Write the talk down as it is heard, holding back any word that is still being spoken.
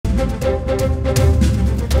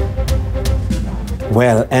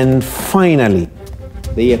Well, and finally,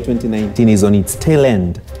 the year 2019 is on its tail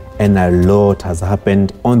end, and a lot has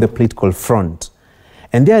happened on the political front.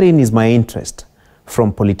 And therein is my interest,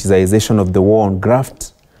 from politicization of the war on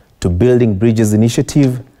graft, to Building Bridges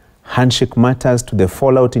Initiative, handshake matters, to the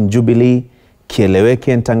fallout in Jubilee,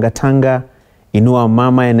 Kieleweke and Tangatanga, Inua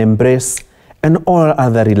Mama and Embrace, and all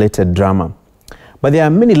other related drama. But there are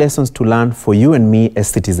many lessons to learn for you and me as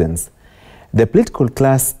citizens. The political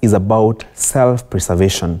class is about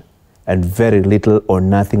self-preservation and very little or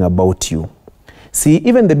nothing about you. See,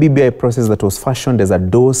 even the BBI process that was fashioned as a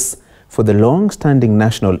dose for the long-standing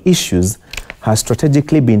national issues has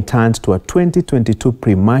strategically been turned to a 2022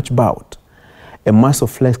 pre-match bout, a mass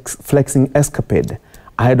of flexing escapade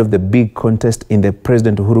ahead of the big contest in the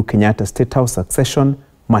President Uhuru Kenyatta State House succession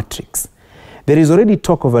matrix. There is already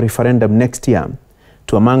talk of a referendum next year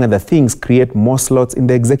to, among other things, create more slots in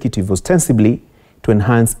the executive, ostensibly to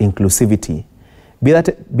enhance inclusivity. Be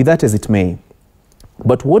that as it may.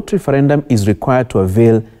 But what referendum is required to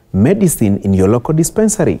avail medicine in your local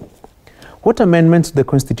dispensary? What amendments to the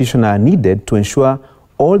Constitution are needed to ensure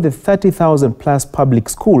all the 30,000 plus public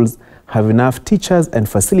schools have enough teachers and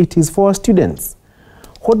facilities for our students?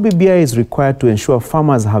 What BBI is required to ensure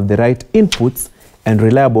farmers have the right inputs and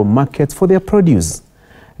reliable markets for their produce?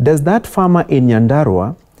 Does that farmer in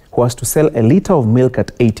Nyandarua, who has to sell a liter of milk at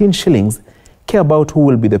 18 shillings, care about who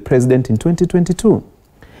will be the president in 2022?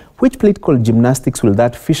 Which political gymnastics will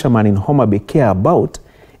that fisherman in Homa Bay care about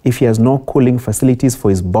if he has no cooling facilities for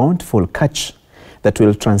his bountiful catch that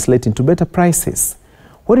will translate into better prices?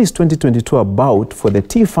 What is 2022 about for the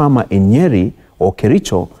tea farmer in Nyeri or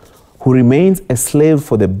Kericho who remains a slave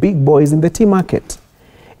for the big boys in the tea market?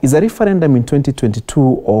 Is a referendum in 2022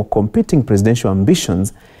 or competing presidential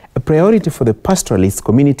ambitions a priority for the pastoralist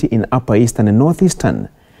community in Upper Eastern and Northeastern?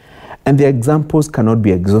 And the examples cannot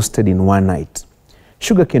be exhausted in one night.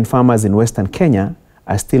 Sugarcane farmers in Western Kenya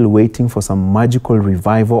are still waiting for some magical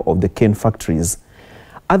revival of the cane factories.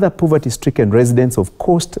 Other poverty-stricken residents of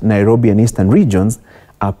Coast, Nairobi and Eastern regions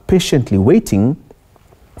are patiently waiting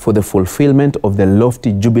for the fulfillment of the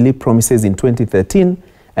lofty Jubilee promises in 2013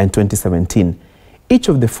 and 2017. Each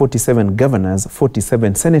of the 47 governors,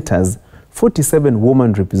 47 senators, 47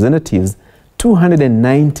 women representatives,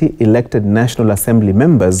 290 elected National Assembly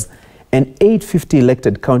members, and 850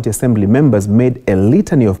 elected county assembly members made a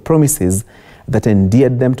litany of promises that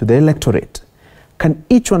endeared them to the electorate. Can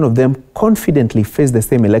each one of them confidently face the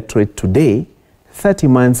same electorate today, 30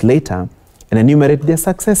 months later, and enumerate their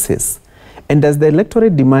successes? And does the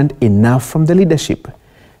electorate demand enough from the leadership?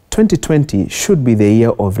 2020 should be the year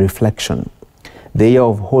of reflection, the year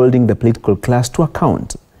of holding the political class to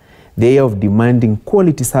account, the year of demanding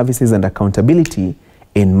quality services and accountability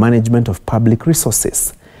in management of public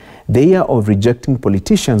resources, the year of rejecting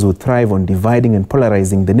politicians who thrive on dividing and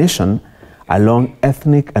polarizing the nation along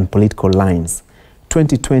ethnic and political lines.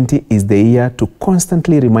 2020 is the year to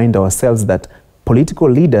constantly remind ourselves that political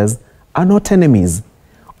leaders are not enemies,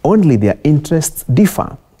 only their interests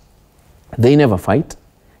differ. They never fight,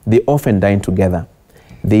 they often dine together.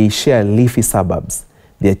 They share leafy suburbs.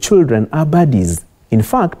 Their children are buddies. In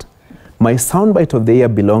fact, my soundbite of the year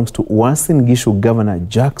belongs to Uasin Gishu Governor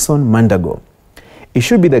Jackson Mandago. It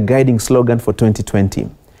should be the guiding slogan for 2020.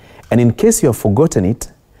 And in case you have forgotten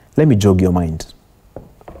it, let me jog your mind.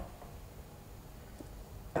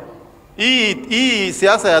 Hii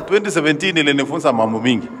siasa ya 2017 ilinifunza mambo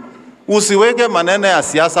mingi. Usiweke maneno ya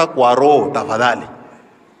siasa kwa roho tafadhali.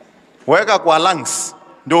 Weka kwa lungs.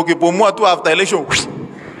 Ndio ukipumua tu after election.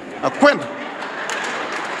 Akwenda.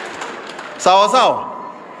 Sawa sawa.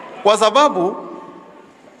 Kwa sababu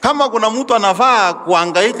kama kuna mtu anafaa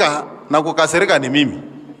kuhangaika na kukasirika ni mimi.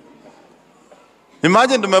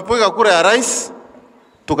 Imagine tumepiga kura ya rais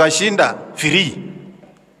tukashinda free.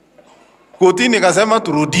 Kotini kasema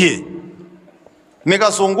turudie.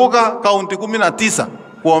 Nikasunguka kaunti 19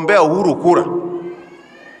 kuombea Uhuru kura.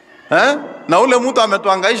 Na ule mtu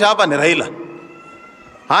ametuhangaisha hapa ni Raila.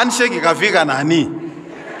 Handshake ikafika nani?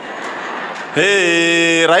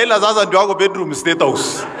 Raila sasa ndio wako bedroom state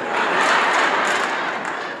house.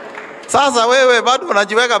 Sasa wewe bado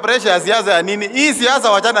unajiweka pressure ya siasa ya nini? Hii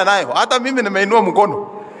siasa wachana nayo. Hata mimi nimeinua mkono.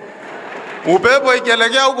 Upepo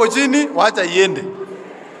ikielekea huko chini, wacha iende.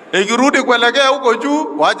 Ikirudi kuelekea huko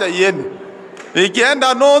juu, wacha iende.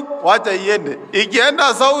 Ikienda north, wacha iende.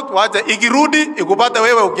 Ikienda south, wacha. Ikirudi ikupate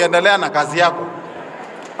wewe ukiendelea na kazi yako.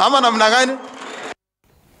 Ama namna gani?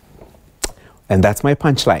 And that's my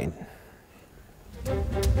punchline.